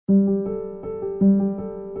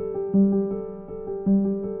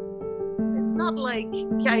not like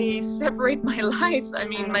I separate my life. I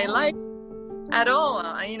mean, my life at all.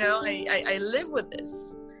 I live with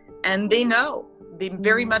this, and they know. They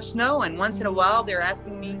very much know. And once in a while, they're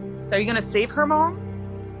asking me, "So are you going to save her, Mom?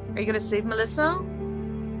 Are you going to save Melissa?"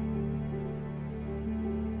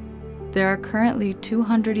 There are currently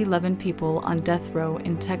 211 people on death row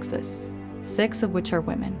in Texas, 6 of which are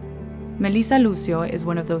women. Melissa Lucio is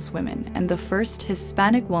one of those women and the first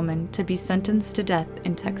Hispanic woman to be sentenced to death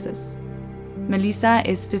in Texas. Melissa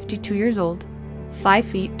is 52 years old, 5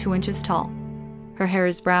 feet 2 inches tall. Her hair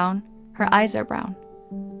is brown, her eyes are brown.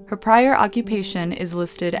 Her prior occupation is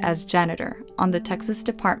listed as janitor on the Texas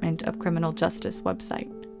Department of Criminal Justice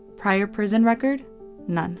website. Prior prison record?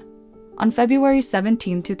 None. On February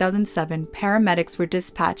 17, 2007, paramedics were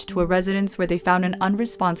dispatched to a residence where they found an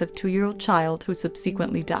unresponsive 2-year-old child who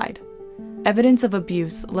subsequently died. Evidence of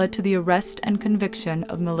abuse led to the arrest and conviction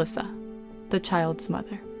of Melissa, the child's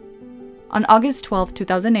mother. On August 12,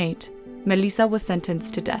 2008, Melissa was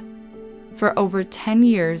sentenced to death. For over 10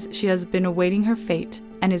 years, she has been awaiting her fate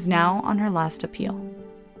and is now on her last appeal.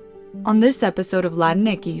 On this episode of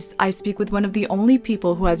Latinx, I speak with one of the only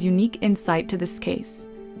people who has unique insight to this case,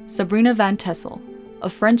 Sabrina Van Tessel, a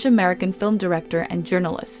French-American film director and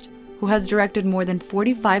journalist who has directed more than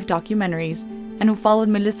 45 documentaries and who followed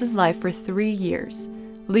Melissa's life for 3 years,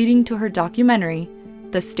 leading to her documentary,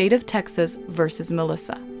 The State of Texas vs.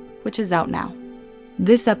 Melissa, which is out now.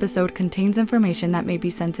 This episode contains information that may be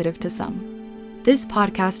sensitive to some. This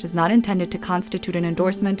podcast is not intended to constitute an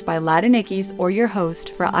endorsement by Latinx or your host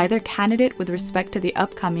for either candidate with respect to the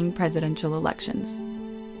upcoming presidential elections.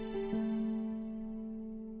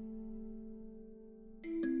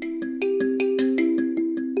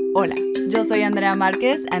 Hola, yo soy Andrea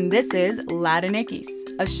Marquez, and this is Latinx,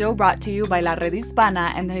 a show brought to you by La Red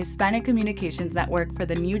Hispana and the Hispanic Communications Network for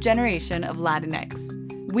the new generation of Latinx.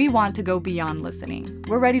 We want to go beyond listening.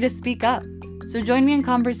 We're ready to speak up. So join me in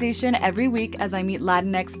conversation every week as I meet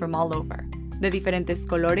Latinx from all over, de diferentes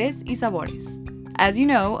colores y sabores. As you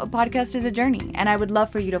know, a podcast is a journey, and I would love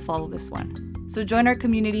for you to follow this one. So join our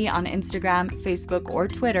community on Instagram, Facebook, or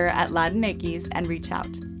Twitter at Latinx and reach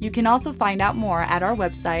out. You can also find out more at our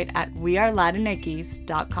website at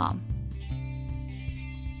wearelatinx.com.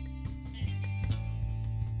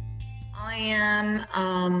 I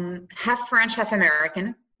am half French, half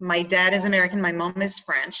American. My dad is American, my mom is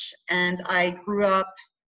French, and I grew up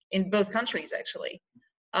in both countries, actually.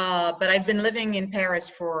 But I've been living in Paris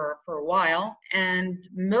for a while, and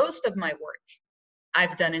most of my work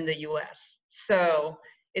I've done in the US. So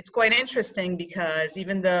it's quite interesting because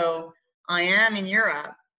even though I am in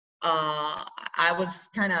Europe, I was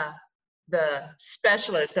kind of the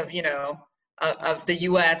specialist of, of the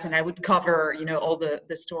US, and I would cover, all the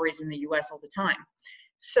stories in the US all the time.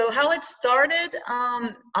 So how it started,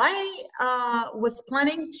 I was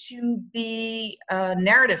planning to be a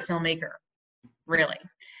narrative filmmaker, really.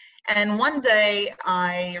 And one day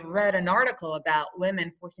I read an article about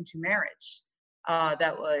women forced into marriage.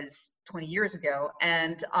 That was 20 years ago.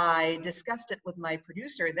 And I discussed it with my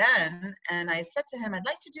producer then. And I said to him, I'd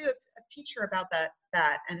like to do a feature about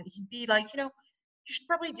that. And he'd be like, you should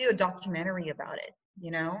probably do a documentary about it,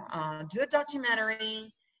 do a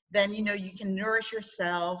documentary. Then, you can nourish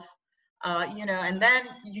yourself, and then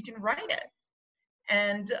you can write it.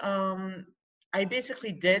 And I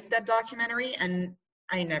basically did that documentary, and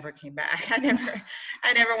I never came back. I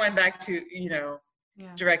never went back to,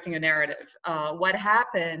 directing a narrative. What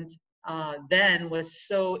happened then was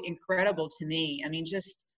so incredible to me. I mean,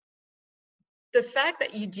 just the fact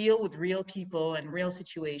that you deal with real people and real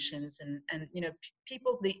situations, and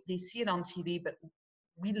people, they see it on TV, but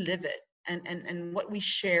we live it, and what we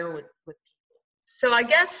share with people. So I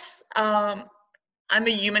guess I'm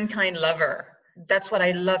a humankind lover. That's what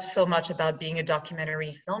I love so much about being a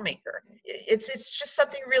documentary filmmaker. It's just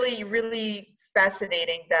something really, really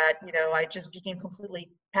fascinating that, I just became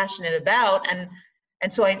completely passionate about. And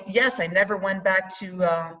so I never went back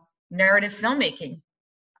to narrative filmmaking,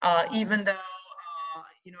 even though,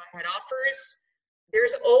 I had offers.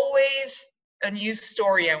 There's always a new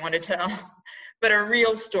story I want to tell, but a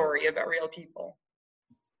real story about real people.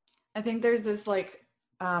 I think there's this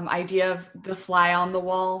idea of the fly on the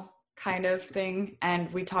wall kind of thing.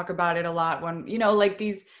 And we talk about it a lot when,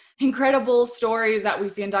 these incredible stories that we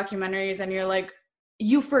see in documentaries, and you're like,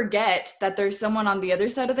 you forget that there's someone on the other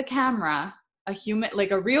side of the camera, a human,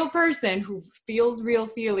 like a real person who feels real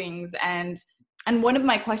feelings. And one of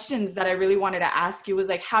my questions that I really wanted to ask you was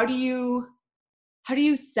how do you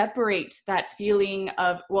separate that feeling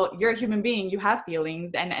of, well, you're a human being, you have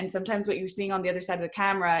feelings, and sometimes what you're seeing on the other side of the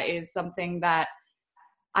camera is something that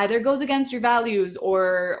either goes against your values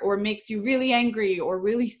or makes you really angry or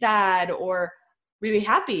really sad or really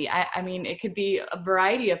happy. I mean, it could be a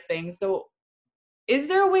variety of things. So is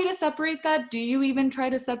there a way to separate that? Do you even try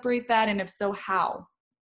to separate that? And if so, how?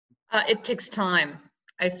 It takes time.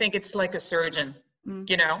 I think it's like a surgeon, Mm.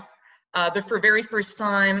 you know. The very first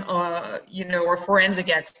time, or forensic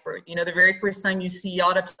expert, the very first time you see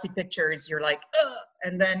autopsy pictures, you're like, ugh,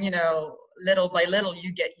 and then, little by little,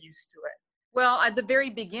 you get used to it. Well, at the very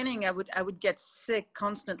beginning, I would get sick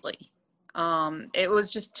constantly. It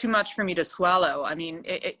was just too much for me to swallow. I mean,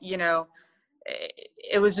 it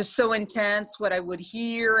was just so intense what I would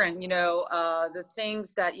hear, and the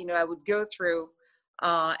things that I would go through,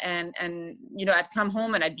 and I'd come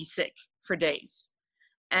home and I'd be sick for days,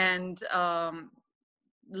 and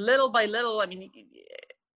little by little, I mean,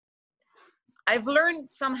 I've learned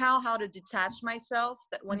somehow how to detach myself.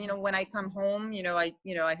 That when I come home,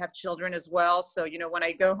 I have children as well, so when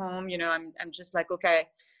I go home, I'm just like, okay,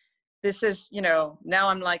 this is, now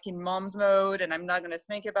I'm like in mom's mode, and I'm not going to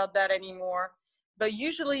think about that anymore. But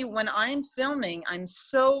usually when I'm filming, I'm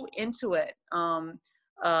so into it.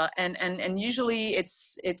 And usually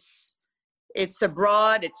it's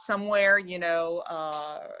abroad, it's somewhere,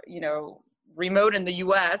 remote in the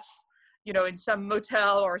US, in some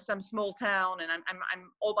motel or some small town, and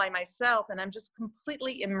I'm all by myself, and I'm just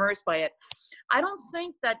completely immersed by it. I don't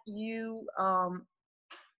think that you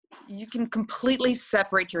can completely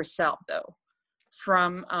separate yourself, though,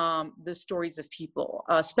 from the stories of people,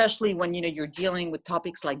 especially when you're dealing with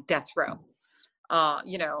topics like death row. I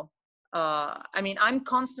mean, I'm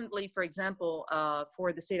constantly, for example,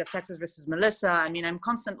 for the state of Texas versus Melissa, I mean, I'm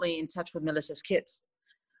constantly in touch with Melissa's kids,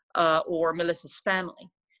 or Melissa's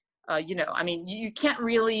family. I mean, you can't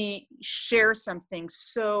really share something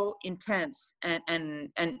so intense and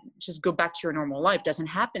just go back to your normal life. It doesn't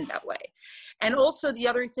happen that way. And also the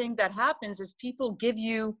other thing that happens is people give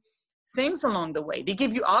you things along the way. They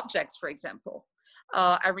give you objects, for example.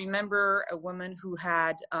 I remember a woman who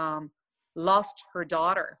had lost her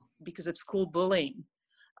daughter because of school bullying.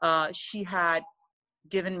 She had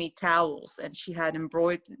given me towels, and she had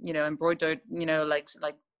embroidered,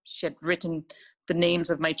 like she had written the names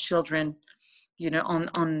of my children,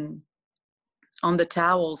 on the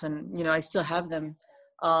towels, and I still have them.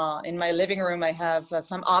 In my living room, I have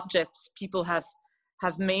some objects people have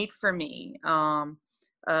made for me.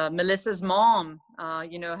 Melissa's mom,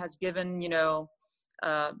 has given,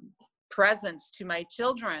 presents to my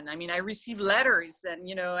children. I mean, I receive letters, and,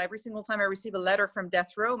 every single time I receive a letter from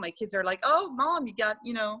death row, my kids are like, "Oh, Mom, you got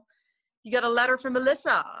a letter from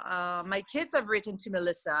Melissa." My kids have written to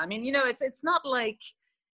Melissa. I mean, it's not like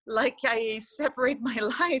I separate my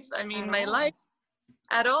life. I mean, my life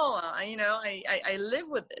at all. I live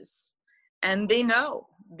with this, and they know.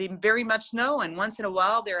 They very much know. And once in a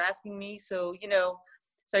while, they're asking me, so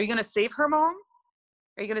are you going to save her, Mom?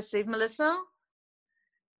 Are you going to save Melissa?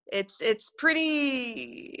 It's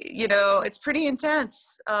pretty, it's pretty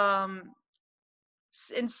intense.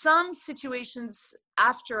 In some situations,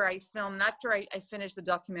 after I film, after I finish the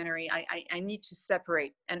documentary, I need to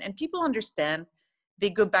separate, and people understand. They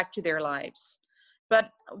go back to their lives.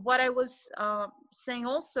 But what I was saying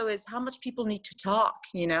also is how much people need to talk.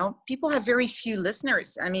 People have very few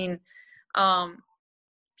listeners. I mean,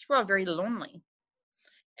 people are very lonely.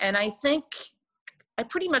 And I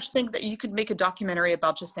pretty much think that you could make a documentary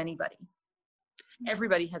about just anybody.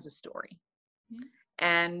 Everybody has a story. Mm-hmm.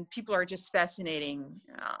 And people are just fascinating,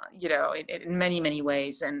 in many, many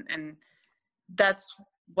ways. And that's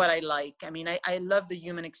what I like. I mean, I love the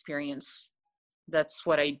human experience. That's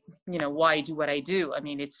what why I do what I do. I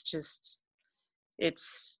mean, it's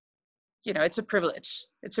a privilege.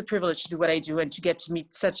 It's a privilege to do what I do and to get to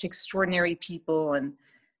meet such extraordinary people and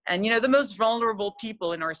the most vulnerable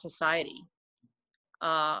people in our society.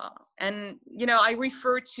 I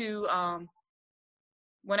refer to,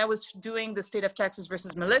 when I was doing the state of Texas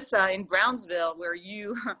versus Melissa in Brownsville, where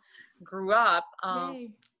you grew up,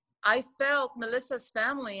 I felt Melissa's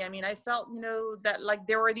family. I mean, I felt, that like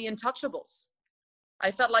they were the untouchables. I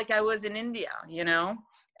felt like I was in India,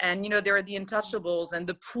 and, there are the untouchables and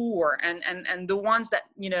the poor and the ones that,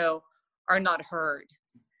 are not heard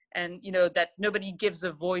and, that nobody gives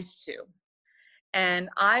a voice to. And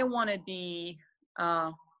I want to be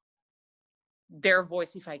their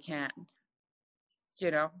voice if I can.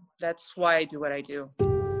 That's why I do what I do.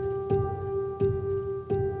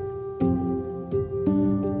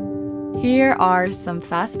 Here are some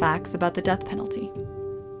fast facts about the death penalty.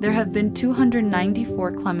 There have been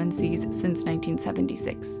 294 clemencies since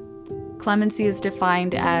 1976. Clemency is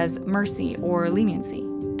defined as mercy or leniency,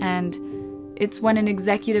 and It's when an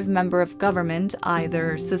executive member of government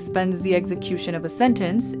either suspends the execution of a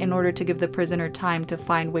sentence in order to give the prisoner time to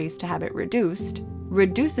find ways to have it reduced,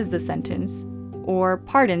 reduces the sentence, or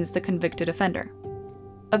pardons the convicted offender.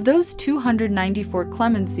 Of those 294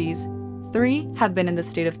 clemencies, 3 have been in the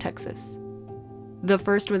state of Texas. The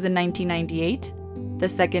first was in 1998, the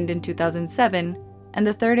second in 2007, and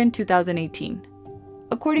the third in 2018.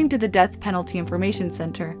 According to the Death Penalty Information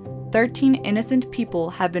Center, 13 innocent people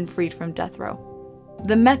have been freed from death row.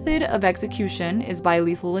 The method of execution is by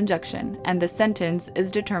lethal injection, and the sentence is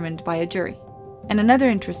determined by a jury. And another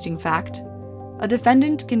interesting fact, a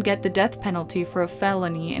defendant can get the death penalty for a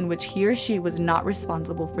felony in which he or she was not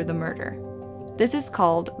responsible for the murder. This is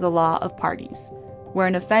called the law of parties, where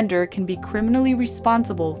an offender can be criminally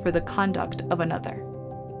responsible for the conduct of another.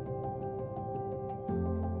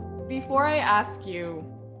 Before I ask you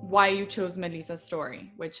why you chose Melissa's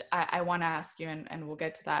story, which I want to ask you, and we'll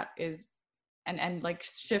get to that, is and like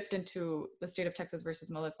shift into the state of Texas versus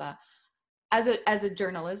Melissa. As a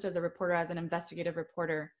journalist, as a reporter, as an investigative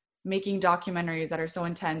reporter, making documentaries that are so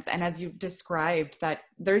intense, and as you've described, that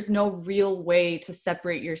there's no real way to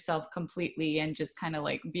separate yourself completely and just kind of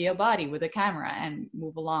like be a body with a camera and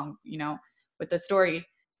move along, with the story.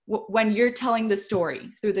 When you're telling the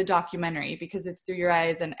story through the documentary, because it's through your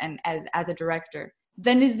eyes and as a director,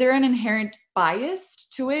 then is there an inherent bias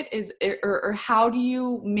to it? Or how do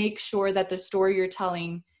you make sure that the story you're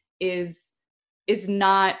telling is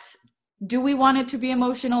not, do we want it to be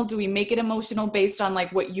emotional? Do we make it emotional based on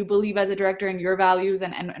like what you believe as a director and your values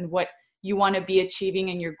and what you want to be achieving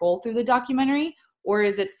in your goal through the documentary? Or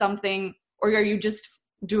is it something, or are you just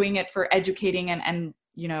doing it for educating and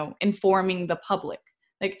informing the public?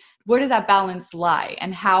 Like, where does that balance lie?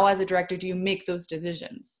 And how, as a director, do you make those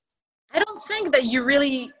decisions? I don't think that you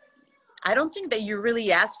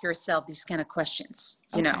really ask yourself these kind of questions.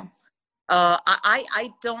 I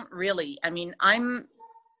don't really. I mean, I'm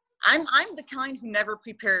the kind who never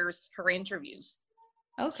prepares her interviews.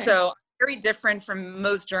 Okay. So very different from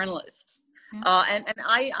most journalists. Yeah. And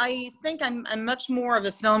I think I'm much more of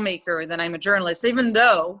a filmmaker than I'm a journalist, even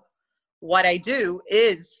though what I do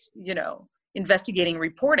is, investigating,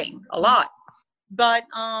 reporting a lot. But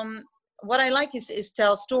what I like is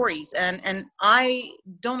tell stories, and I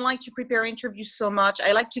don't like to prepare interviews so much.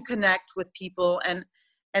 I like to connect with people, and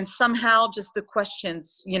somehow just the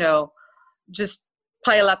questions, just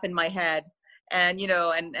pile up in my head, and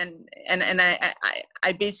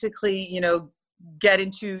I basically, get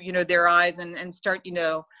into, their eyes and start,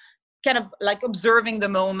 kind of like observing the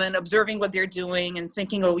moment, observing what they're doing and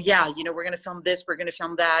thinking, oh yeah, we're going to film this, we're going to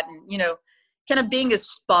film that. And, kind of being a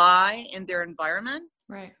spy in their environment.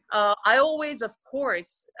 Right. I always, of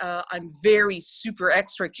course, I'm very super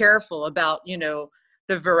extra careful about, the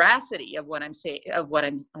veracity of what I'm saying,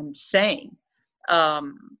 I'm saying. I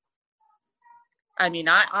mean,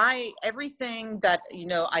 I everything that,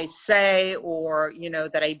 I say, or,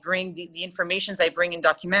 that I bring, the informations I bring in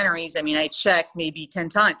documentaries, I mean, I check maybe 10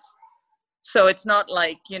 times. So it's not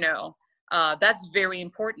like, that's very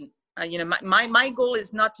important. My goal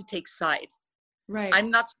is not to take side. Right. I'm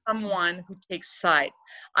not someone who takes side.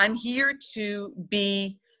 I'm here to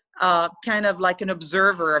be kind of like an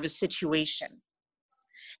observer of a situation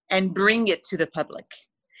and bring it to the public.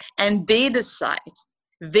 And they decide.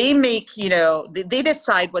 They make, they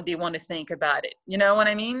decide what they want to think about it. You know what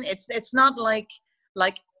I mean? It's not like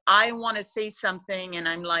I want to say something and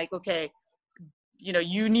I'm like, okay,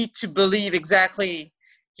 you need to believe exactly,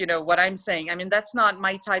 what I'm saying. I mean, that's not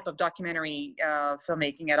my type of documentary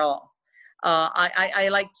filmmaking at all. I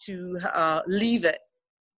like to leave it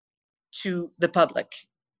to the public,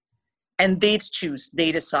 and they choose,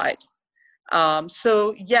 they decide.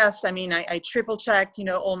 So yes, I mean, I triple check,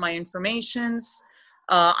 all my informations.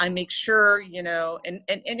 I make sure, and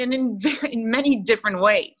in many different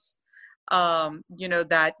ways,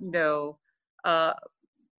 that,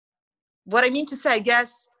 what I mean to say, I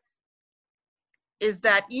guess, is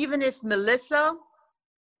that even if Melissa,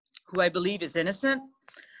 who I believe is innocent,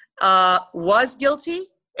 was guilty,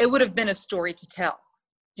 it would have been a story to tell.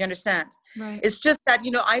 You understand? Right. It's just that,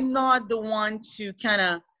 I'm not the one to kind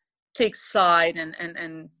of take side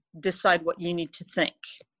and decide what you need to think.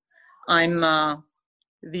 I'm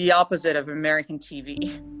the opposite of American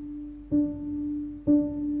TV.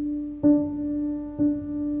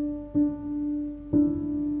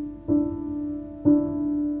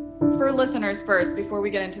 For listeners first, before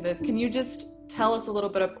we get into this, can you just tell us a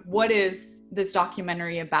little bit of what is this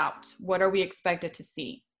documentary about? What are we expected to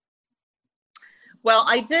see? Well,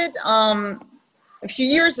 I did, a few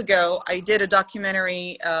years ago, I did a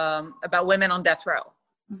documentary about women on death row.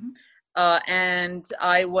 Mm-hmm. And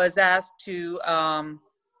I was asked to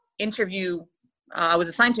interview, I was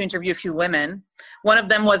assigned to interview a few women. One of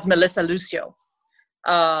them was Melissa Lucio.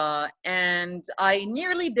 And I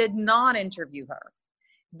nearly did not interview her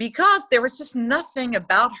because there was just nothing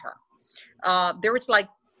about her. There was like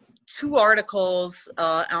 2 articles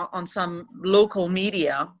on some local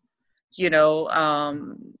media,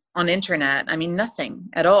 on internet. I mean, nothing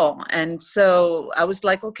at all. And so I was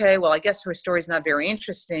like, okay, well, I guess her story is not very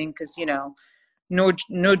interesting because,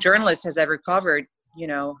 no journalist has ever covered,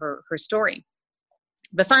 her story.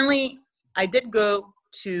 But finally, I did go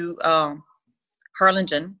to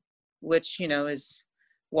Harlingen, which, is,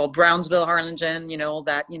 well, Brownsville, Harlingen, all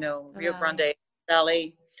that, Rio Grande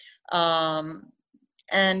Valley.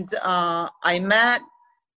 And I met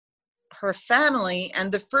her family,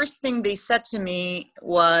 and the first thing they said to me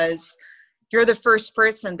was, "You're the first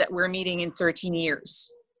person that we're meeting in 13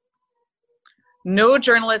 years. No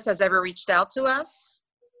journalist has ever reached out to us.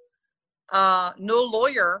 No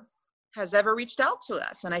lawyer has ever reached out to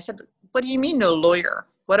us." And I said, "What do you mean no lawyer?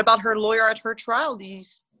 What about her lawyer at her trial?" They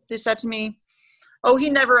said to me, "Oh,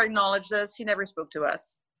 he never acknowledged us. He never spoke to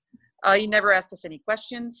us. He never asked us any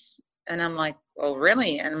questions." And I'm like, "Oh,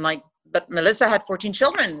 really?" And I'm like, "But Melissa had 14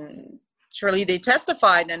 children. Surely they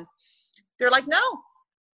testified." And they're like, "No,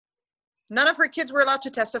 none of her kids were allowed to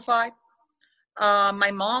testify.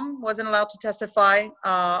 My mom wasn't allowed to testify.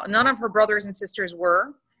 None of her brothers and sisters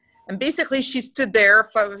were." And basically she stood there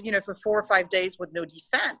for 4 or 5 days with no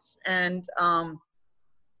defense. And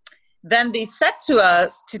then they said to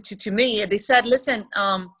us, to me, they said, "Listen,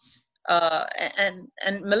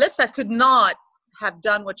 and Melissa could not have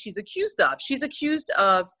done what she's accused of. She's accused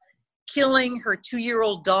of killing her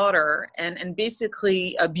 2-year-old daughter and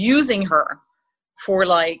basically abusing her for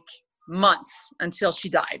like months until she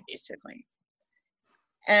died, basically."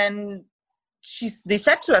 And they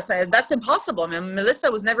said to us, "That's impossible. I mean,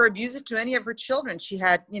 Melissa was never abusive to any of her children. She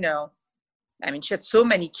had, she had so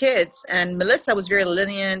many kids, and Melissa was very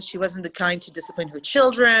lenient. She wasn't the kind to discipline her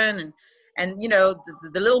children. And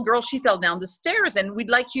the little girl, she fell down the stairs, and we'd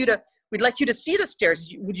like you to see the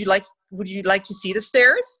stairs. Would you like to see the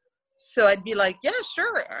stairs?" So I'd be like, "Yeah,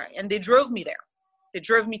 sure." And they drove me there. They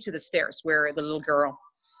drove me to the stairs where the little girl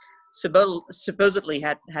supposedly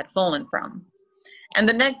had fallen from. And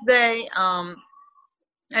the next day, and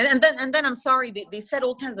then I'm sorry, they said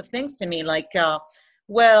all kinds of things to me, like, the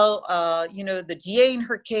DA in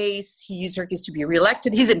her case, he used her case to be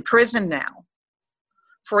reelected. He's in prison now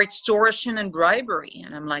for extortion and bribery.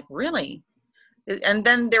 And I'm like, really? And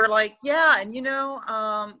then they're like, yeah, and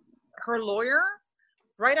her lawyer,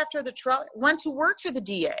 right after the trial, went to work for the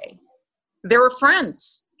DA. They were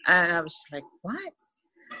friends. And I was just like, what?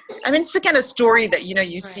 I mean, it's the kind of story that,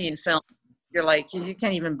 you see in film. You're like, you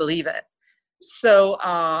can't even believe it. So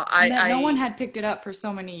no one had picked it up for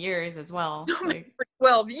so many years as well. For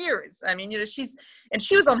 12 years. I mean,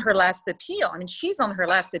 she was on her last appeal. I mean, she's on her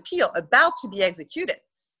last appeal, about to be executed.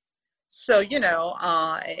 So,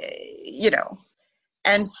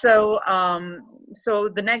 and so, so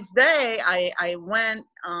the next day I went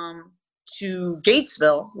to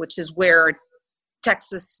Gatesville, which is where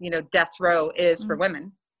Texas, death row is for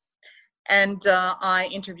women. And I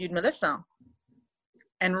interviewed Melissa.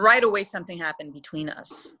 And right away, something happened between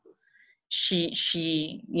us. She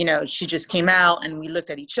just came out and we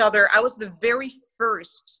looked at each other. I was the very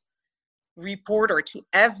first reporter to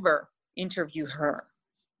ever interview her.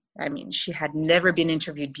 I mean, she had never been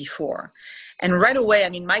interviewed before. And right away, I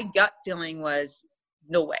mean, my gut feeling was,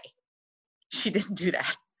 no way. She didn't do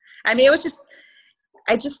that. I mean, it was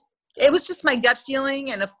just my gut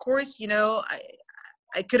feeling. And of course,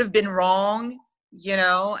 I could have been wrong,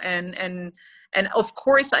 and of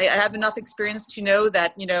course, I have enough experience to know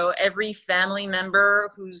that, every family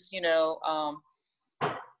member who's,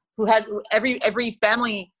 who has every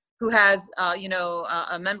family who has,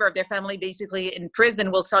 a member of their family basically in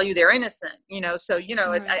prison will tell you they're innocent, so,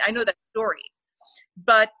 right. I know that story.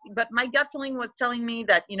 But my gut feeling was telling me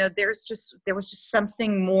that, there was just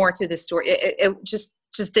something more to this story. It just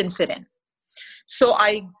didn't fit in. So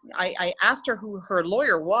I asked her who her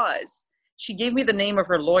lawyer was. She gave me the name of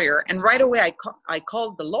her lawyer, and right away I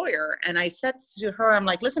called the lawyer and I said to her, I'm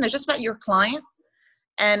like, "Listen, I just met your client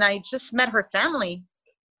and I just met her family,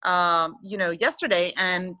 yesterday,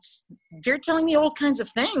 and they're telling me all kinds of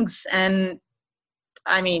things. And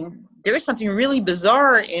I mean, there is something really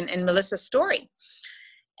bizarre in Melissa's story."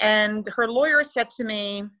 And her lawyer said to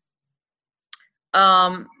me,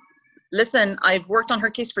 "Listen, I've worked on her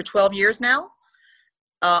case for 12 years now.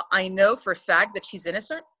 I know for a fact that she's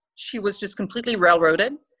innocent. She was just completely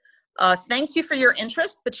railroaded. Thank you for your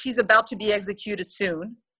interest, but she's about to be executed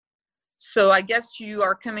soon. So I guess you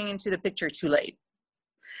are coming into the picture too late.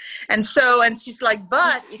 And so, and she's like,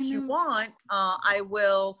 but if you want, I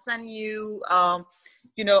will send you,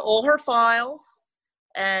 all her files,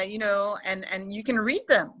 and you can read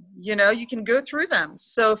them, you can go through them.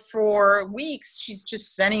 So for weeks, she's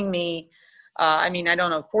just sending me, I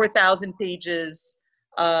don't know, 4,000 pages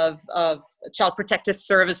of Child Protective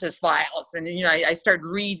Services files. And, I started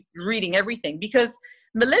reading everything because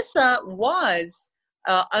Melissa was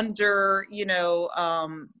under,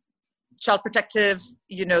 Child Protective,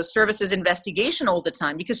 Services investigation all the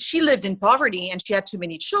time because she lived in poverty and she had too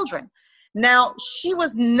many children. Now, she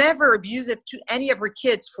was never abusive to any of her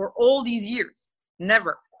kids for all these years.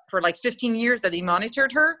 Never. For like 15 years that they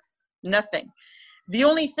monitored her, nothing. The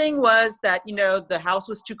only thing was that, the house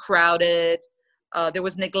was too crowded. There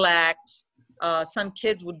was neglect. Some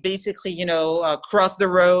kids would basically, cross the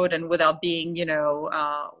road and without being,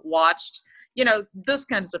 watched, those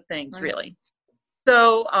kinds of things, right. Really.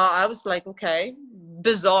 So I was like, okay,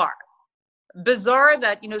 bizarre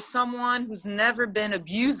that, someone who's never been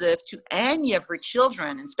abusive to any of her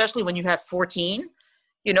children, especially when you have 14,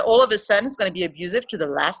 all of a sudden it's going to be abusive to the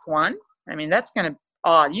last one. That's kind of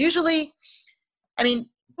odd. Usually,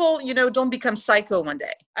 people, don't become psycho one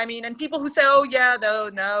day. And people who say, oh yeah,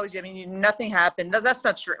 though, no, nothing happened. That's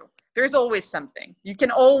not true. There's always something. You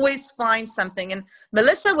can always find something. And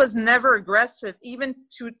Melissa was never aggressive, even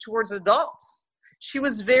towards adults. She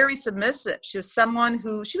was very submissive. She was someone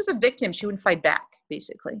she was a victim. She wouldn't fight back,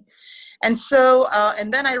 basically. And so,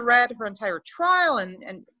 and then I read her entire trial and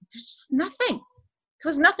there's just nothing. There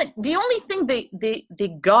was nothing. The only thing they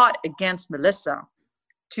got against Melissa,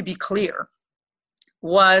 to be clear,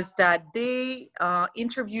 was that they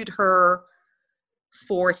interviewed her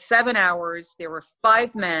for 7 hours. There were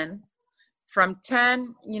 5 men. From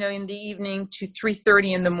 10, in the evening to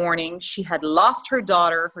 3:30 in the morning. She had lost her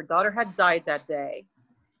daughter. Her daughter had died that day.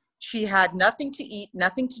 She had nothing to eat,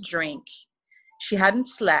 nothing to drink. She hadn't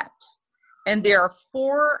slept. And there are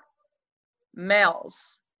 4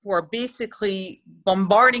 males who are basically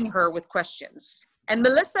bombarding her with questions. And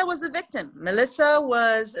Melissa was a victim. Melissa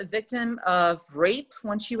was a victim of rape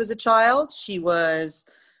when she was a child. She was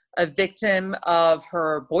a victim of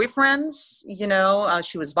her boyfriends,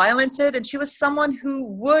 she was violented, and she was someone who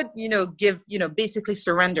would, give, basically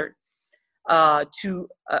surrendered to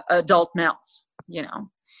adult males,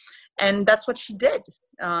 and that's what she did.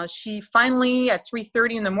 She finally, at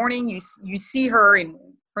 3:30 in the morning, you see her in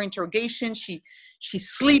her interrogation. She's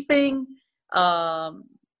sleeping.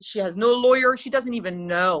 She has no lawyer. She doesn't even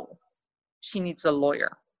know she needs a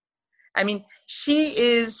lawyer. She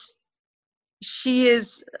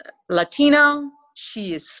is Latina.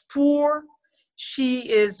 She is poor. She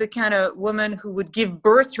is the kind of woman who would give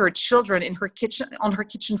birth to her children in her kitchen, on her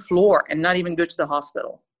kitchen floor, and not even go to the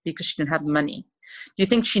hospital because she didn't have money. Do you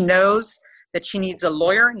think she knows that she needs a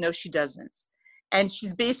lawyer? No, she doesn't. And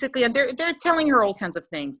she's basically, and they're telling her all kinds of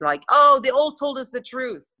things like, oh, they all told us the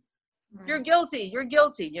truth. You're guilty.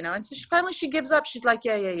 And so finally she gives up. She's like,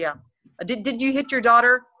 yeah. Did you hit your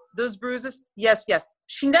daughter? Those bruises? Yes.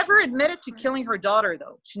 She never admitted to killing her daughter,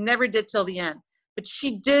 though. She never did till the end. But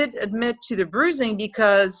she did admit to the bruising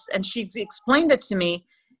because, and she explained it to me,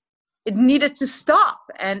 it needed to stop.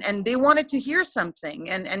 And they wanted to hear something.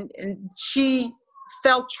 And she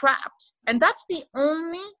felt trapped. And that's the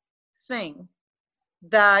only thing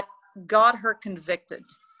that got her convicted.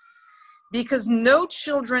 Because no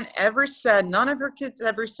children ever said, none of her kids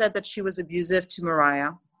ever said that she was abusive to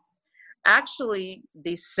Mariah. Actually,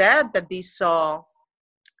 they said that they saw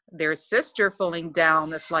their sister falling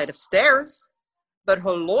down a flight of stairs, but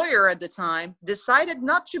her lawyer at the time decided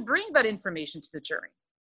not to bring that information to the jury.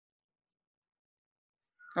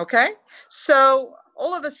 Okay? So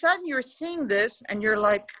all of a sudden you're seeing this and you're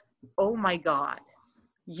like, oh my God,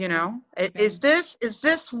 is this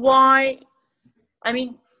why?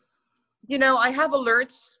 I have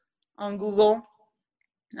alerts on Google,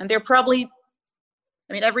 and they're probably,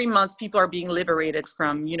 every month people are being liberated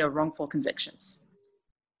from, wrongful convictions.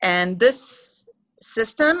 And this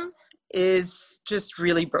system is just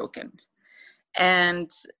really broken. And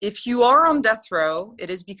if you are on death row, it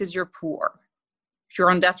is because you're poor. If you're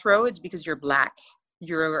on death row, it's because you're Black,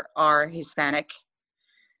 you are Hispanic,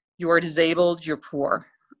 you are disabled, you're poor.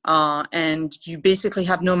 And you basically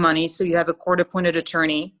have no money, so you have a court-appointed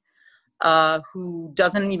attorney who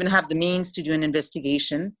doesn't even have the means to do an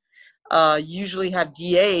investigation. Usually have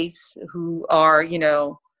DAs who are,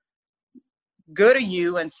 go to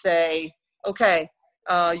you and say, okay,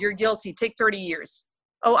 you're guilty, take 30 years.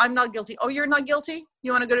 Oh, I'm not guilty. Oh, you're not guilty?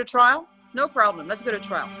 You want to go to trial? No problem, let's go to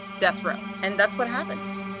trial. Death row. And that's what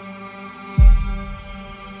happens.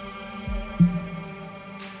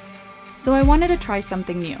 So I wanted to try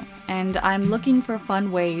something new, and I'm looking for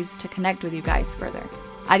fun ways to connect with you guys further.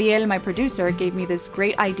 Ariel, my producer, gave me this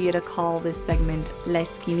great idea to call this segment La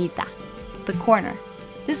Esquinita, the corner.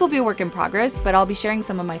 This will be a work in progress, but I'll be sharing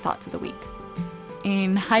some of my thoughts of the week.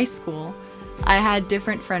 In high school, I had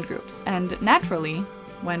different friend groups, and naturally,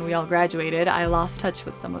 when we all graduated, I lost touch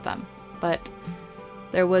with some of them. But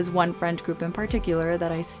there was one friend group in particular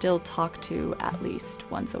that I still talk to at least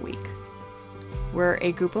once a week. We're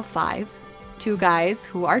a group of 5, 2 guys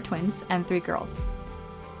who are twins and 3 girls.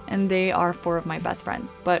 And they are 4 of my best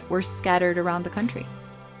friends, but we're scattered around the country.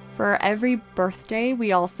 For every birthday,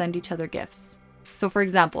 we all send each other gifts. So for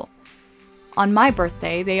example, on my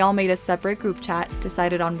birthday, they all made a separate group chat,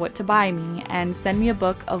 decided on what to buy me, and sent me a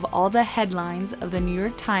book of all the headlines of the New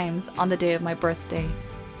York Times on the day of my birthday,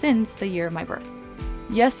 since the year of my birth.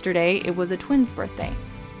 Yesterday, it was a twin's birthday,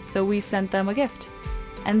 so we sent them a gift.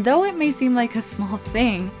 And though it may seem like a small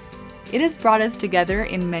thing, it has brought us together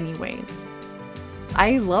in many ways.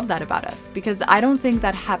 I love that about us, because I don't think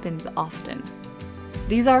that happens often.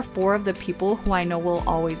 These are 4 of the people who I know will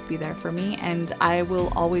always be there for me, and I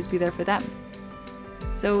will always be there for them.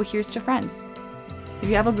 So here's to friends. If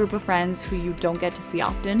you have a group of friends who you don't get to see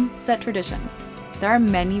often, set traditions. There are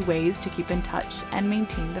many ways to keep in touch and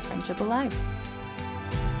maintain the friendship alive.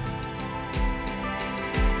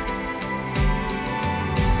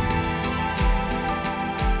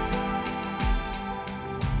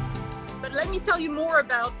 Let me tell you more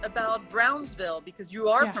about Brownsville, because you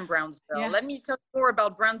are from Brownsville. Yeah. Let me tell you more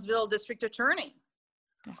about Brownsville District Attorney,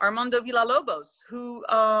 Armando Villalobos, who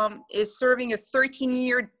is serving a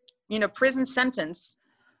 13-year, prison sentence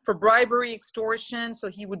for bribery, extortion. So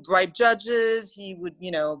he would bribe judges, he would,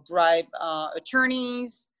 bribe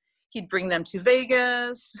attorneys, he'd bring them to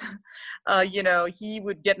Vegas, he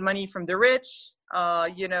would get money from the rich,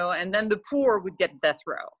 and then the poor would get death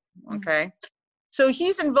row, okay? Mm-hmm. So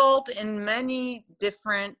he's involved in many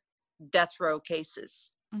different death row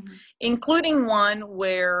cases, mm-hmm. including one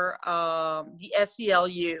where the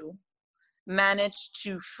SELU managed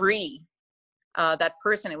to free that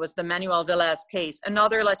person. It was the Manuel Velez case,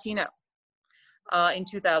 another Latino, in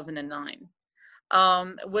 2009,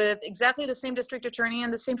 with exactly the same district attorney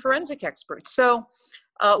and the same forensic experts. So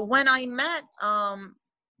when I met,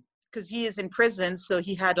 because he is in prison, so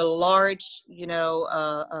he had a large,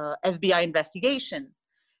 FBI investigation,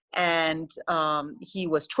 and he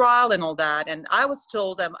was trial and all that. And I was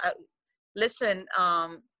told, listen,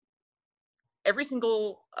 every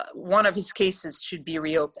single one of his cases should be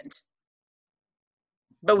reopened,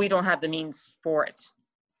 but we don't have the means for it.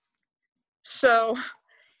 So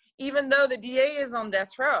even though the DA is on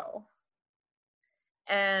death row,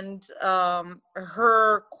 and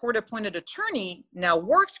her court-appointed attorney now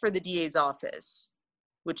works for the DA's office,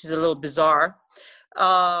 which is a little bizarre,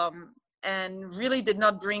 and really did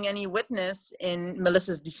not bring any witness in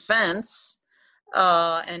Melissa's defense,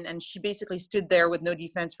 and she basically stood there with no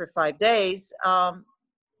defense for 5 days.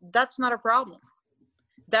 That's not a problem.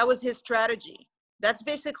 That was his strategy. That's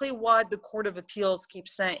basically what the Court of Appeals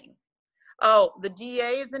keeps saying. Oh, the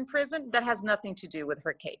DA is in prison? That has nothing to do with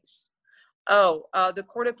her case. Oh, the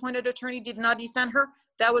court-appointed attorney did not defend her?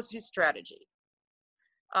 That was his strategy.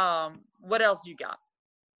 What else you got?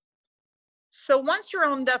 So once you're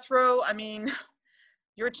on death row,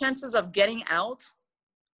 your chances of getting out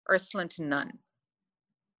are slim to none.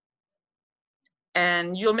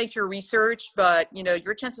 And you'll make your research, but,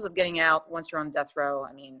 your chances of getting out once you're on death row,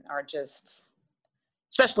 are just,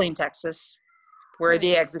 especially in Texas, where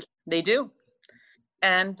they do.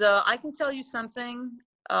 And I can tell you something.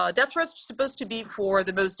 Death row is supposed to be for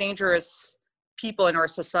the most dangerous people in our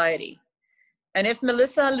society. And if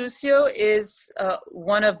Melissa Lucio is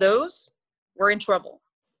one of those, we're in trouble.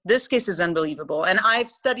 This case is unbelievable. And I've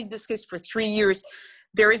studied this case for 3 years.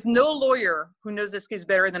 There is no lawyer who knows this case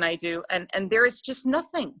better than I do. And there is just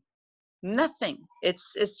nothing.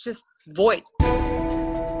 It's just void.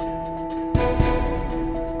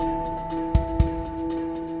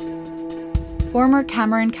 Former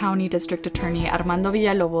Cameron County District Attorney Armando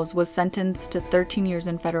Villalobos was sentenced to 13 years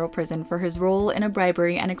in federal prison for his role in a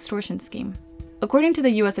bribery and extortion scheme. According to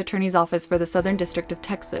the U.S. Attorney's Office for the Southern District of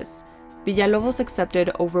Texas, Villalobos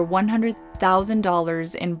accepted over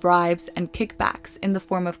 $100,000 in bribes and kickbacks in the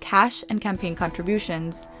form of cash and campaign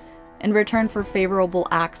contributions in return for favorable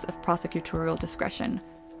acts of prosecutorial discretion.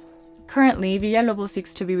 Currently, Villalobos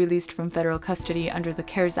seeks to be released from federal custody under the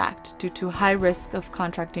CARES Act due to high risk of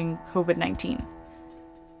contracting COVID-19.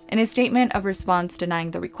 In a statement of response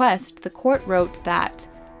denying the request, the court wrote that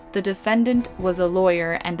the defendant was a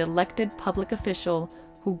lawyer and elected public official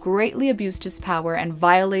who greatly abused his power and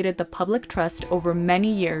violated the public trust over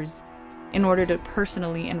many years in order to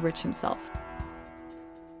personally enrich himself.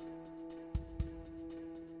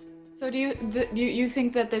 So do you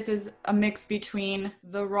think that this is a mix between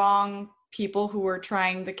the wrong people who were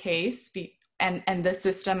trying the case and the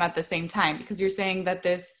system at the same time? Because you're saying that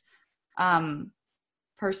this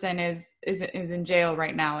person is in jail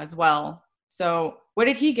right now as well. So what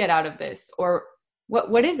did he get out of this, or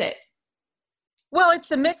what is it? Well,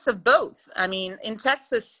 it's a mix of both. I mean, in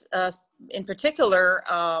Texas, in particular,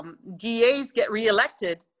 DAs get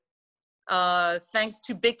reelected thanks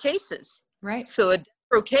to big cases. Right. So a death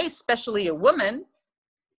row case, especially a woman,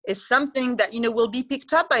 is something that, will be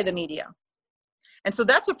picked up by the media. And so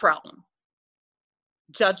that's a problem.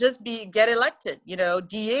 Judges get elected,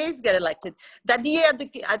 DAs get elected. That DA at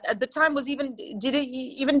the time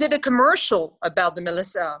did a commercial about the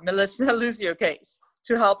Melissa Lucio case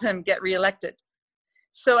to help him get reelected.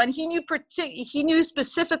 So, and he knew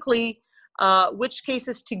specifically which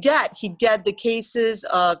cases to get. He'd get the cases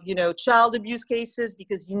of, child abuse cases,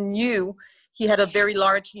 because he knew he had a very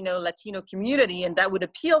large, Latino community, and that would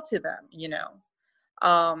appeal to them,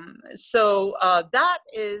 So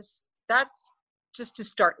that's just to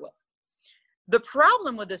start with. The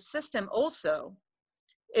problem with the system also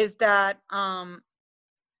is that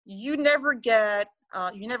you never go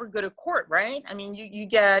to court, right? I mean, you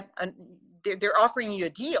get they're offering you a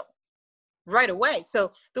deal right away.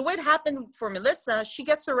 So the way it happened for Melissa, she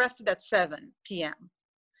gets arrested at 7 p.m.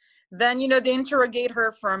 Then, they interrogate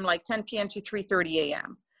her from like 10 p.m. to 3:30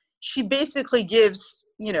 a.m. She basically gives,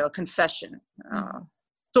 a confession,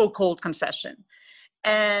 so-called confession.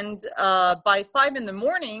 And by 5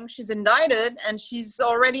 a.m, she's indicted, and she's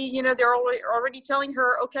already, they're already telling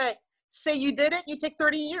her, okay, say you did it, you take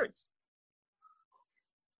 30 years.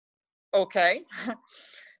 Okay.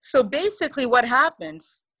 So basically what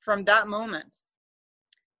happens from that moment,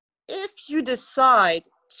 if you decide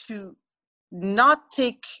to not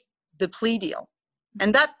take the plea deal,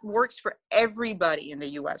 and that works for everybody in the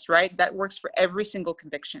US, right? That works for every single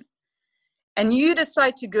conviction. And you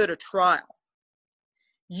decide to go to trial,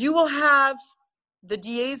 you will have the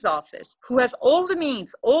DA's office, who has all the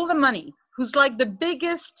means, all the money, who's like the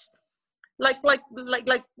biggest,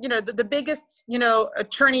 the biggest,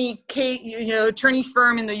 attorney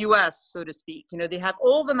firm in the US, so to speak. They have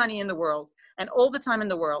all the money in the world and all the time in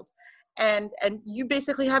the world. And you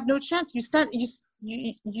basically have no chance. You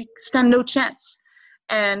stand no chance.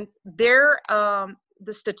 And the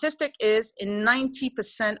statistic is in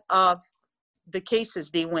 90% of the cases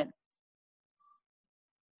they win.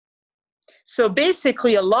 So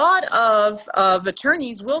basically a lot of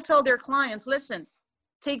attorneys will tell their clients, listen,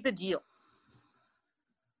 take the deal.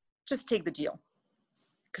 Just take the deal.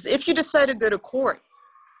 Because if you decide to go to court,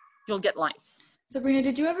 you'll get life. Sabrina,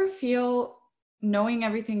 did you ever feel, knowing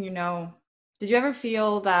everything you know, did you ever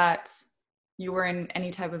feel that you were in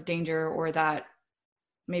any type of danger, or that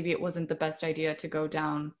maybe it wasn't the best idea to go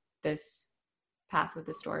down this path with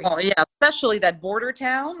the story? Oh, yeah, especially that border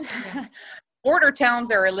town. Yeah. Border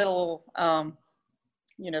towns are a little,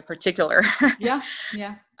 particular. Yeah.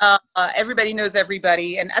 Everybody knows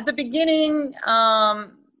everybody. And at the beginning,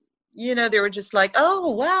 they were just like,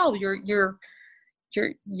 oh, wow, you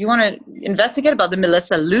want to investigate about the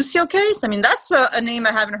Melissa Lucio case? I mean, that's a name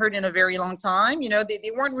I haven't heard in a very long time.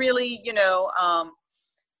 They weren't really,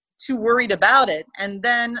 too worried about it. And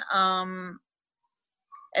then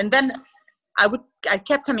I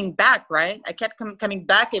kept coming back, right? I kept coming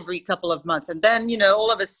back every couple of months. And then,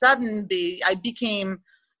 all of a sudden I became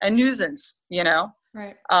a nuisance,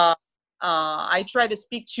 Right. I tried to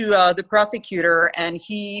speak to the prosecutor, and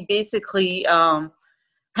he basically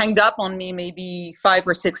hanged up on me maybe 5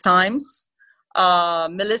 or 6 times.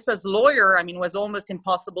 Melissa's lawyer, was almost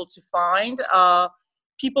impossible to find.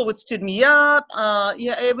 People would stood me up.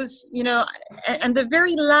 It was, and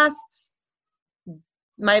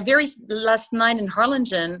my very last night in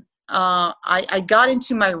Harlingen, I got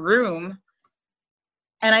into my room,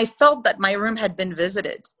 and I felt that my room had been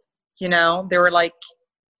visited. They were like,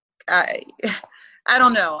 I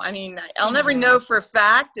don't know. I'll never know for a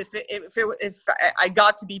fact if I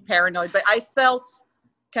got to be paranoid, but I felt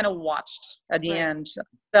kind of watched at the end. I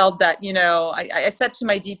felt that, I said to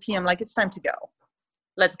my DP, I'm like, it's time to go.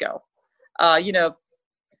 Let's go.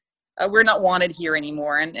 We're not wanted here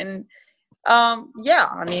anymore. And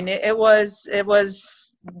it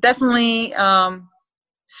was definitely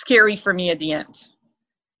scary for me at the end.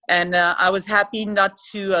 And I was happy not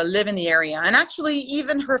to live in the area. And actually,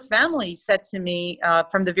 even her family said to me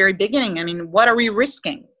from the very beginning, what are we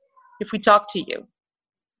risking if we talk to you?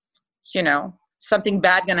 Something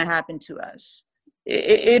bad going to happen to us.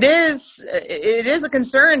 it is a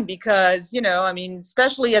concern because, you know, I mean,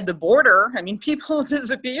 especially at the border, I mean, people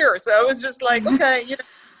disappear. So it was just like, okay, you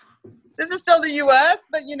know, this is still the US,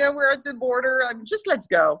 but you know, we're at the border. I mean, just let's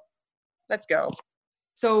go. Let's go.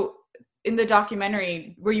 So in the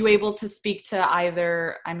documentary, were you able to speak to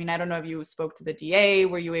either, I mean, I don't know if you spoke to the DA,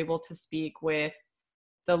 were you able to speak with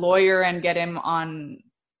the lawyer and get him on,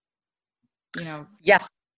 you know?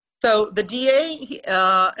 Yes. So the DA,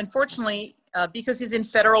 unfortunately, because he's in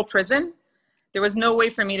federal prison, there was no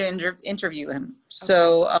way for me to interview him.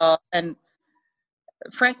 So, and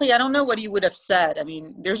frankly, I don't know what he would have said. I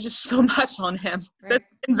mean, there's just so much on him that's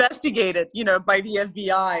investigated, you know, by the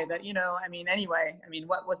FBI that, you know, I mean, anyway, I mean,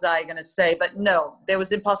 what was I going to say? But no, it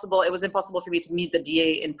was impossible for me to meet the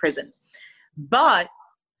DA in prison. But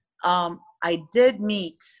I did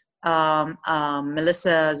meet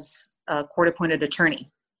Melissa's court-appointed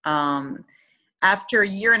attorney. After a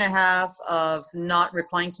year and a half of not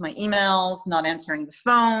replying to my emails, not answering the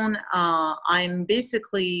phone, I'm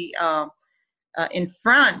basically in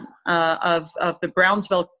front of the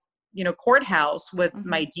Brownsville, you know, courthouse with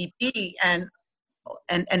my DP, and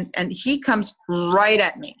he comes right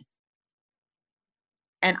at me,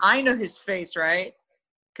 and I know his face, right?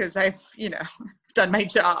 Because I've, you know, done my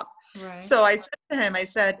job. Right. So I said to him, I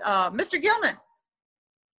said, Mr. Gilman.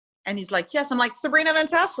 And he's like, yes. I'm like, Sabrina Van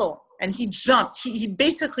Tassel. And he jumped. He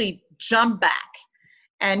basically jumped back.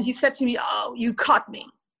 And he said to me, oh, you caught me.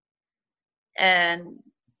 And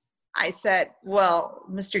I said, well,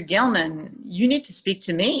 Mr. Gilman, you need to speak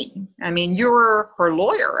to me. I mean, you're her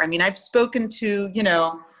lawyer. I mean, I've spoken to, you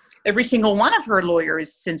know, every single one of her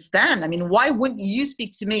lawyers since then. I mean, why wouldn't you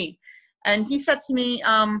speak to me? And he said to me,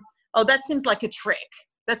 oh, that seems like a trick.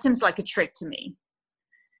 That seems like a trick to me.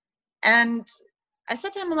 And I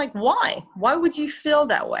said to him, I'm like, why? Why would you feel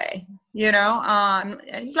that way? You know? And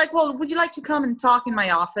he's like, well, would you like to come and talk in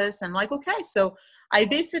my office? And I'm like, okay. So I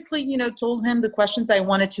basically, you know, told him the questions I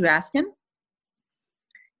wanted to ask him.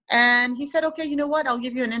 And he said, okay, you know what? I'll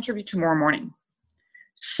give you an interview tomorrow morning.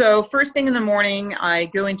 So first thing in the morning, I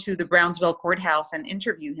go into the Brownsville courthouse and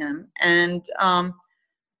interview him. And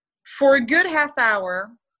for a good half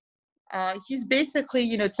hour, he's basically,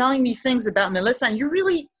 you know, telling me things about Melissa. And you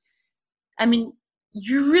really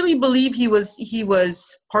believe he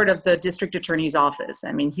was part of the district attorney's office.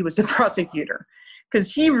 I mean, he was a prosecutor,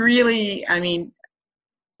 because he really, I mean,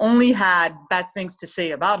 only had bad things to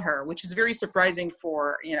say about her, which is very surprising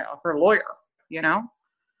for, you know, her lawyer, you know?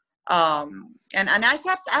 And I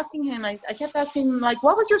kept asking him, like,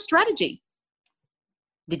 what was your strategy?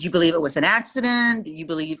 Did you believe it was an accident? Did you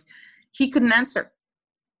believe? He couldn't answer.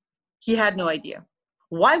 He had no idea.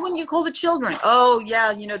 Why wouldn't you call the children? Oh,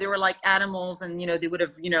 yeah, you know, they were like animals, and, you know, they would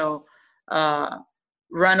have, you know,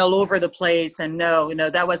 run all over the place. And no,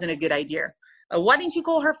 that wasn't a good idea. Why didn't you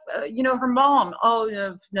call her, you know, her mom?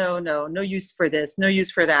 Oh, no use for this, no use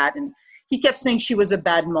for that. And he kept saying she was a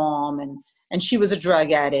bad mom, and she was a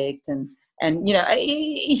drug addict. And you know,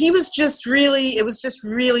 he was just really, it was just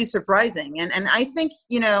really surprising. And I think,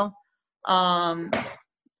 you know,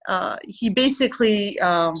 he basically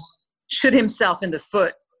shot himself in the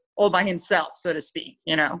foot all by himself, so to speak.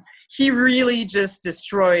 You know, he really just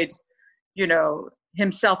destroyed, you know,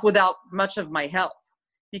 himself without much of my help,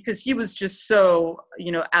 because he was just so,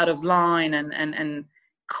 you know, out of line, and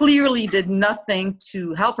clearly did nothing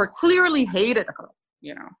to help her, clearly hated her,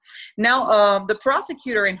 you know. Now, the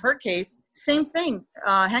prosecutor in her case, same thing,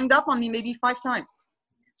 hanged up on me maybe 5 times.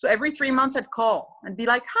 So every 3 months I'd call and be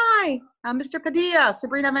like, hi, I'm Mr. Padilla,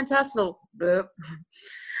 Sabrina Van Tassel.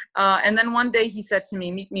 And then one day he said to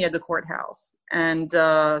me, meet me at the courthouse. And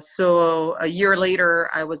so a year later,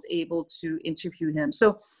 I was able to interview him.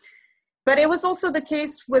 So, but it was also the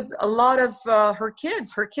case with a lot of her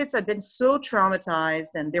kids. Her kids had been so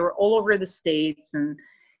traumatized, and they were all over the States. And,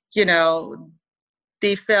 you know,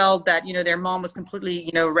 they felt that, you know, their mom was completely,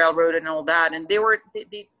 you know, railroaded and all that. And they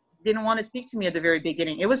didn't want to speak to me at the very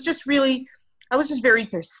beginning. It was just really, I was just very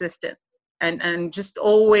persistent, and just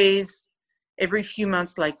always every few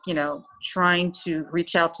months, like, you know, trying to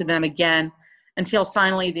reach out to them again, until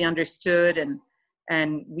finally they understood, and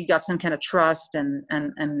we got some kind of trust, and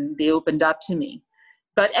they opened up to me.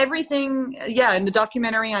 But everything, yeah, in the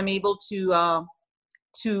documentary, I'm able to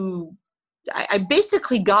I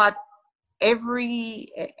basically got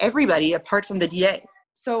everybody apart from the DA.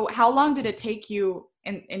 So how long did it take you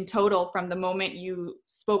in total from the moment you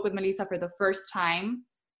spoke with Melissa for the first time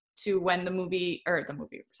to when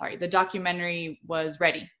the documentary was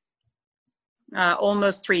ready?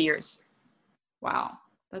 Almost 3 years. Wow.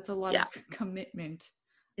 That's a lot of commitment.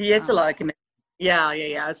 Yeah, it's a lot of commitment. Yeah.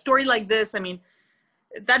 A story like this, I mean,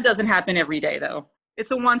 That doesn't happen every day, though.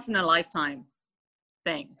 It's a once in a lifetime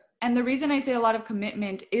thing. And the reason I say a lot of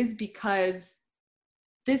commitment is because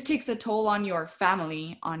this takes a toll on your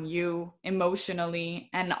family, on you emotionally,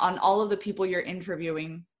 and on all of the people you're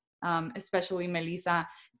interviewing, especially Melissa.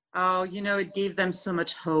 Oh, it gave them so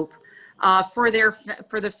much hope. For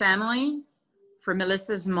the family, for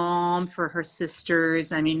Melissa's mom, for her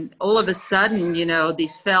sisters. I mean, all of a sudden, they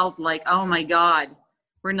felt like, oh my God,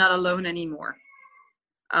 we're not alone anymore.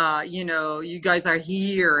 You guys are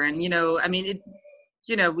here. And,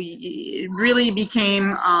 it really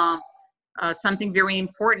became something very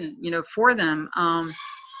important, for them.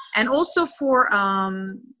 And also for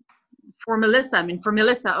Melissa. I mean, for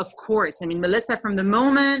Melissa, of course. I mean, Melissa, from the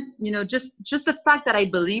moment, just the fact that I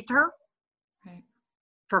believed her, right,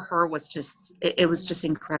 for her was it was just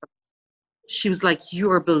incredible. She was like,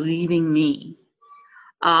 you are believing me.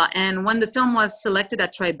 And when the film was selected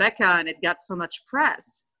at Tribeca and it got so much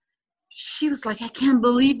press, she was like, I can't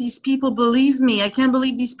believe these people believe me. I can't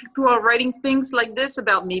believe these people are writing things like this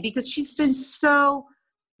about me, because she's been so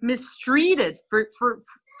mistreated for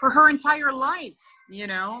her entire life,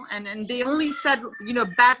 and they only said,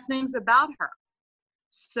 bad things about her.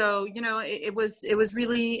 So, it was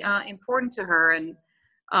really important to her. And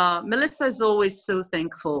Melissa is always so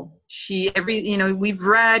thankful.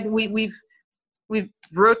 We've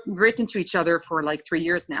written to each other for like 3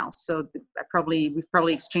 years now. So we've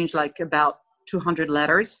probably exchanged like about 200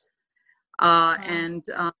 letters. And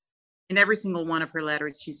in every single one of her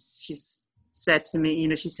letters, she's said to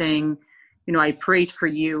me, she's saying, I prayed for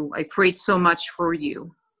you. I prayed so much for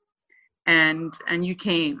you. And you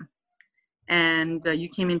came. And you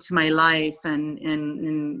came into my life.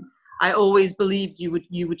 And I always believed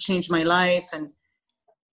you would change my life. And,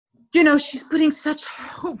 she's putting such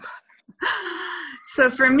hope. So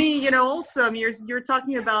for me, also, I mean, you're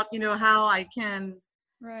talking about, how I can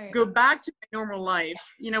go back to my normal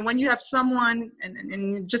life. When you have someone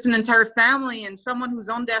and just an entire family and someone who's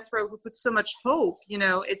on death row who puts so much hope,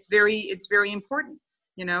 it's very important.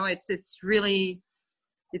 It's really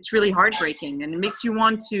heartbreaking, and it makes you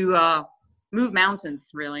want to move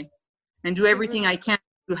mountains, really, and do everything I can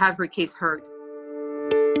to have her case heard.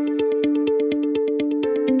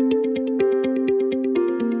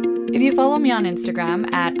 If you follow me on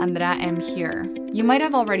Instagram at Andrea M. Here, you might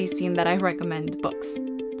have already seen that I recommend books.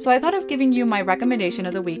 So I thought of giving you my recommendation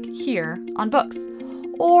of the week here on books,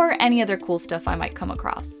 or any other cool stuff I might come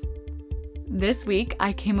across. This week,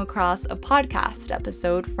 I came across a podcast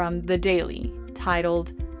episode from The Daily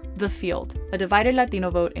titled The Field, a divided Latino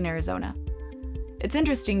vote in Arizona. It's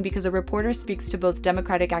interesting because a reporter speaks to both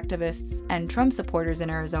Democratic activists and Trump supporters in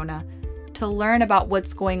Arizona to learn about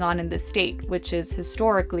what's going on in the state, which is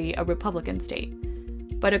historically a Republican state.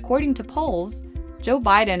 But according to polls, Joe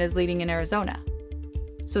Biden is leading in Arizona.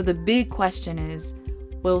 So the big question is,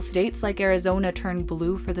 will states like Arizona turn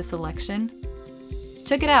blue for this election?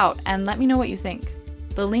 Check it out and let me know what you think.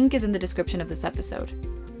 The link is in the description of this episode.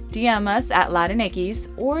 DM us at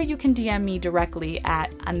Latinx, or you can DM me directly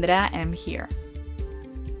at Andrea M. Here.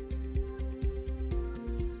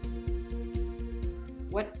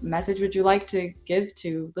 What message would you like to give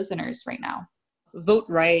to listeners right now? Vote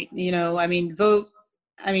right. Vote.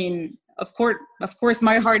 Of course,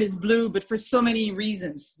 my heart is blue, but for so many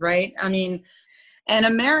reasons, right? And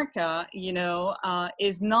America,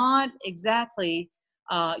 is not exactly,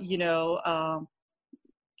 America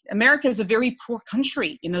is a very poor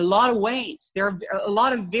country in a lot of ways. There are a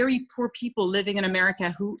lot of very poor people living in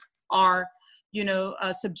America who are,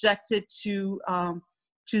 subjected to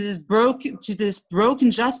this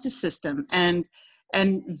broken justice system, and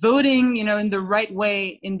voting, in the right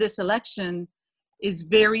way in this election is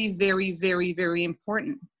very, very, very, very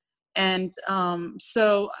important. And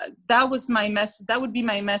so that was my message. That would be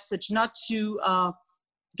my message, not to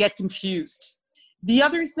get confused. The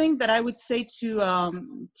other thing that I would say to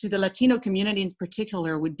the Latino community in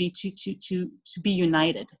particular would be to be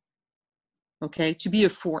united. Okay, to be a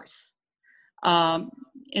force.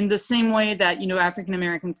 In the same way that, African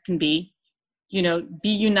Americans can be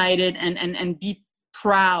united and be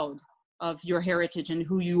proud of your heritage and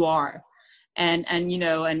who you are, and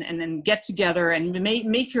get together and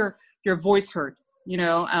make your voice heard.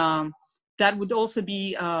 That would also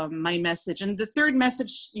be my message. And the third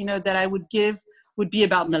message, that I would give would be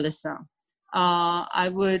about Melissa. I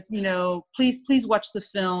would, please watch the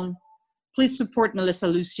film. Please support Melissa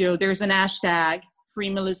Lucio. There's an hashtag, Free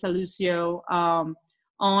Melissa Lucio, on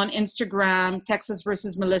Instagram, Texas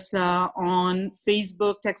versus Melissa, on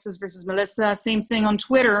Facebook, Texas versus Melissa, same thing on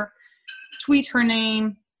Twitter. Tweet her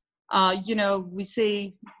name.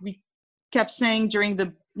 We kept saying during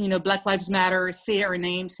the Black Lives Matter, say her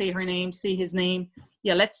name, say his name.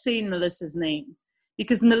 Yeah, let's say Melissa's name.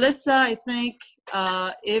 Because Melissa, I think,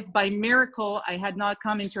 if by miracle I had not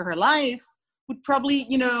come into her life, would probably,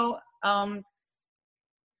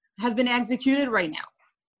 have been executed right now.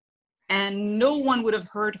 And no one would have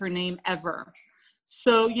heard her name ever.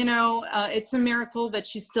 So, it's a miracle that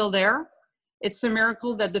she's still there. It's a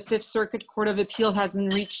miracle that the Fifth Circuit Court of Appeal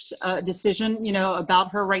hasn't reached a decision,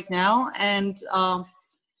 about her right now. And,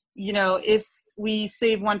 if we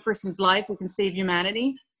save one person's life, we can save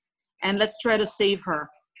humanity. And let's try to save her.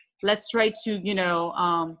 Let's try to,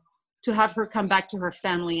 to have her come back to her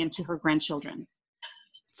family and to her grandchildren.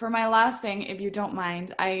 For my last thing, if you don't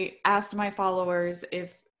mind, I asked my followers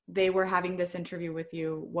if they were having this interview with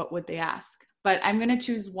you, what would they ask? But I'm going to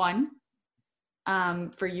choose one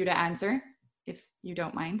for you to answer, if you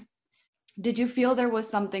don't mind. Did you feel there was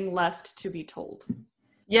something left to be told?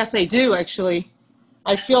 Yes, I do, actually.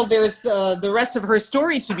 I feel there's the rest of her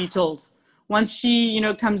story to be told once she,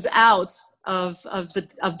 comes out of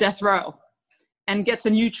death row and gets a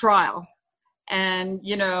new trial and,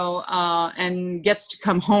 and gets to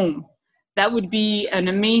come home. That would be an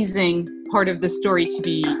amazing part of the story to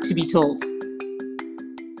be told.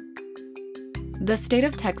 The State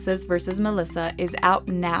of Texas versus Melissa is out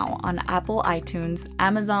now on Apple iTunes,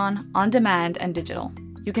 Amazon, On Demand, and digital.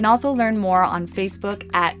 You can also learn more on Facebook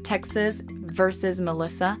at Texas versus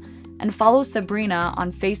Melissa and follow Sabrina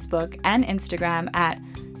on Facebook and Instagram at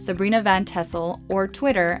Sabrina Van Tessel or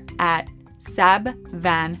Twitter at Sab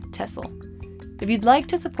Van Tessel. If you'd like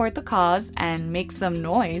to support the cause and make some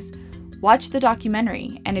noise, watch the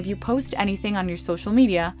documentary, and if you post anything on your social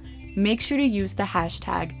media, make sure to use the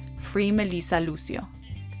hashtag #FreeMelissaLucio.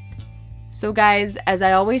 So guys, as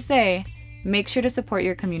I always say, make sure to support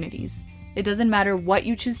your communities. It doesn't matter what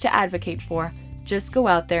you choose to advocate for, just go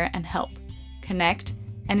out there and help, connect,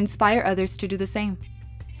 and inspire others to do the same.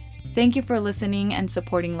 Thank you for listening and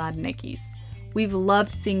supporting Latinx. We've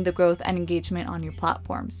loved seeing the growth and engagement on your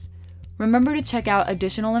platforms. Remember to check out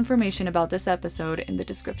additional information about this episode in the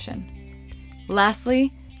description.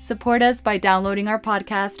 Lastly, support us by downloading our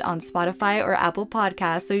podcast on Spotify or Apple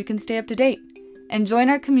Podcasts so you can stay up to date. And join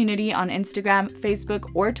our community on Instagram, Facebook,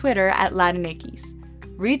 or Twitter at Latinx.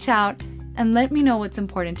 Reach out and let me know what's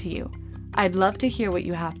important to you. I'd love to hear what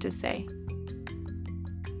you have to say.